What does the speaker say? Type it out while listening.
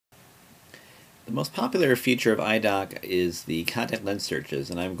The most popular feature of EyeDock is the contact lens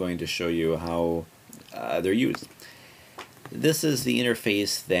searches, and I'm going to show you how they're used. This is the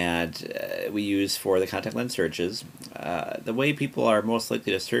interface that we use for the contact lens searches. The way people are most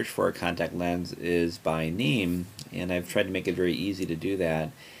likely to search for a contact lens is by name, and I've tried to make it very easy to do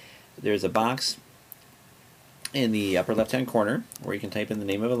that. There's a box in the upper left-hand corner where you can type in the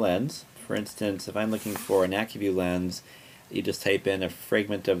name of a lens. For instance, if I'm looking for an AccuView lens, you just type in a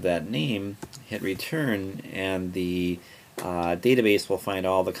fragment of that name, hit return, and the database will find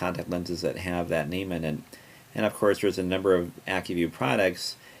all the contact lenses that have that name in it. And of course, there's a number of AccuView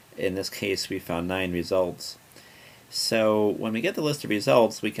products. In this case, we found 9 results. So when we get the list of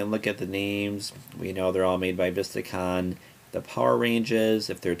results, we can look at the names. We know they're all made by Vistakon. The power ranges,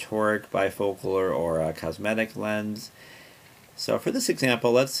 if they're toric, bifocal, or a cosmetic lens. So for this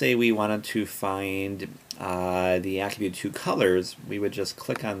example, let's say we wanted to find the AccuView 2 colors. We would just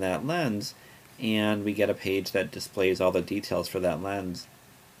click on that lens, and we get a page that displays all the details for that lens.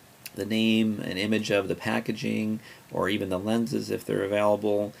 The name, an image of the packaging, or even the lenses if they're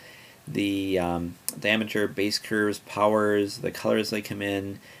available, the diameter, base curves, powers, the colors they come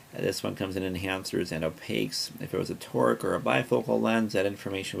in. This one comes in enhancers and opaques. If it was a toric or a bifocal lens, that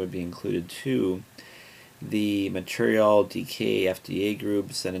information would be included too. The material, decay, FDA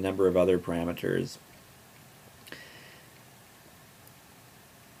groups, and a number of other parameters.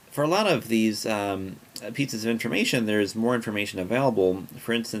 For a lot of these pieces of information, there's more information available.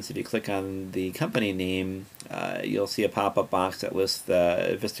 For instance, if you click on the company name, you'll see a pop-up box that lists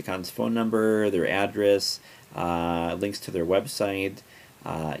Vistakon's phone number, their address, links to their website,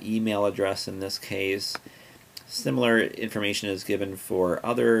 email address in this case. Similar information is given for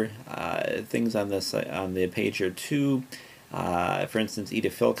other things on the page here too. For instance,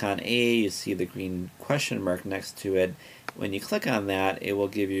 Edafilcon A, you see the green question mark next to it. When you click on that, it will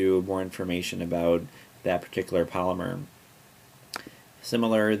give you more information about that particular polymer.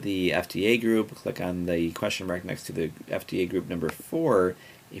 Similar, the FDA group, click on the question mark next to the FDA group number 4.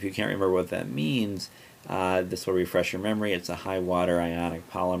 If you can't remember what that means, this will refresh your memory. It's a high water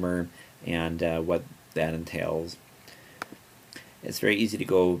ionic polymer, and what that entails. It's very easy to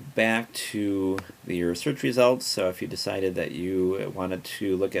go back to your search results, so if you decided that you wanted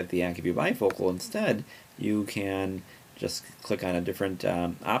to look at the AccuView bifocal instead, you can just click on a different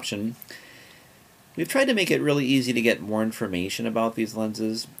option. We've tried to make it really easy to get more information about these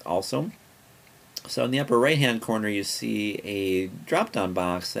lenses also. So in the upper right hand corner you see a drop-down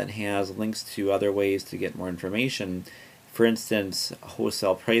box that has links to other ways to get more information. For instance,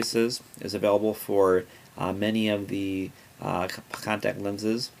 wholesale prices is available for many of the contact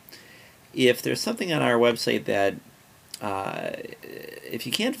lenses. If there's something on our website that if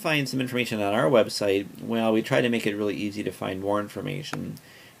you can't find some information on our website, well, we try to make it really easy to find more information.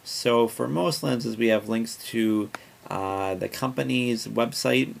 So for most lenses, we have links to the company's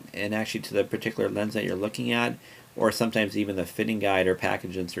website and actually to the particular lens that you're looking at, or sometimes even the fitting guide or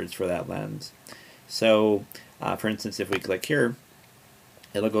package inserts for that lens. So for instance, if we click here,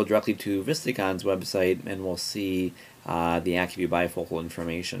 it'll go directly to Vistakon's website and we'll see the AccuView bifocal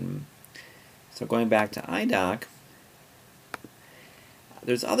information. So going back to EyeDock,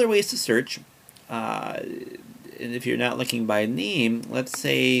 there's other ways to search. And if you're not looking by name, let's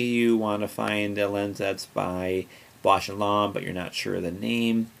say you want to find a lens that's by Bausch & Lomb, but you're not sure of the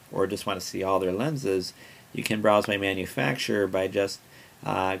name, or just want to see all their lenses, you can browse by manufacturer by just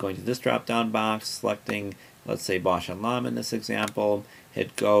going to this drop-down box, selecting, let's say, Bausch & Lomb in this example,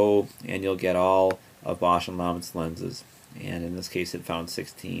 hit go, and you'll get all of Bausch & Lomb's lenses. And in this case, it found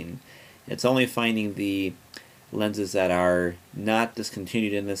 16. It's only finding the lenses that are not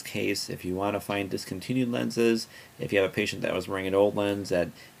discontinued in this case. If you want to find discontinued lenses, if you have a patient that was wearing an old lens that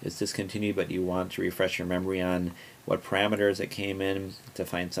is discontinued but you want to refresh your memory on what parameters it came in to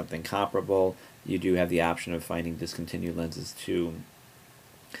find something comparable, you do have the option of finding discontinued lenses too.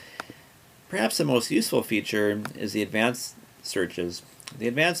 Perhaps the most useful feature is the advanced searches. The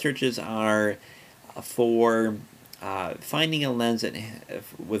advanced searches are for finding a lens that,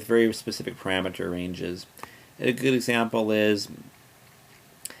 with very specific parameter ranges. A good example is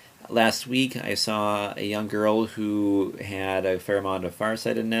last week I saw a young girl who had a fair amount of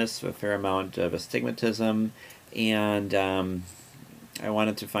farsightedness, a fair amount of astigmatism, and I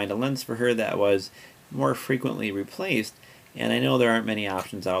wanted to find a lens for her that was more frequently replaced, and I know there aren't many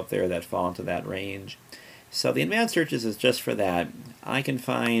options out there that fall into that range. So the advanced searches is just for that. I can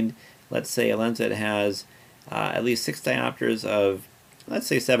find, let's say, a lens that has at least 6 diopters of, let's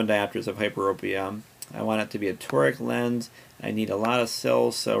say 7 diopters of hyperopia. I want it to be a toric lens. I need a lot of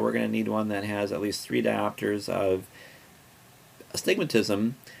sills, so we're going to need one that has at least 3 diopters of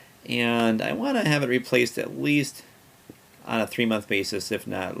astigmatism. and I want to have it replaced at least on a 3-month basis, if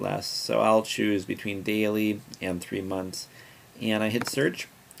not less. So I'll choose between daily and 3 months, and I hit search,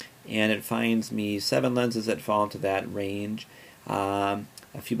 and it finds me 7 lenses that fall into that range. A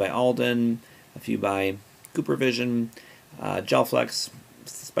few by Alden, a few by Cooper Vision, Gelflex,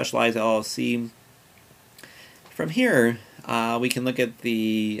 Specialized LLC. From here, we can look at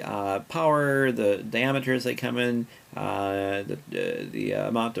the power, the diameters that come in, the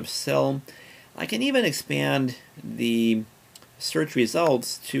amount of sill. I can even expand the search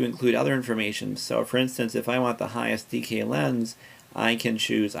results to include other information. So for instance, if I want the highest DK lens, I can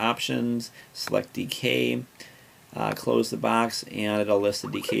choose options, select DK, close the box, and it'll list the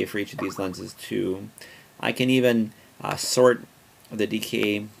DK for each of these lenses too. I can even sort the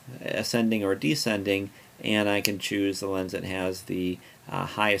DK ascending or descending, and I can choose the lens that has the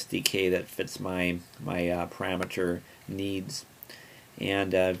highest DK that fits my parameter needs,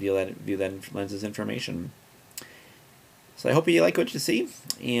 and view that lens's information. So I hope you like what you see,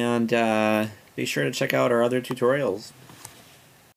 and be sure to check out our other tutorials.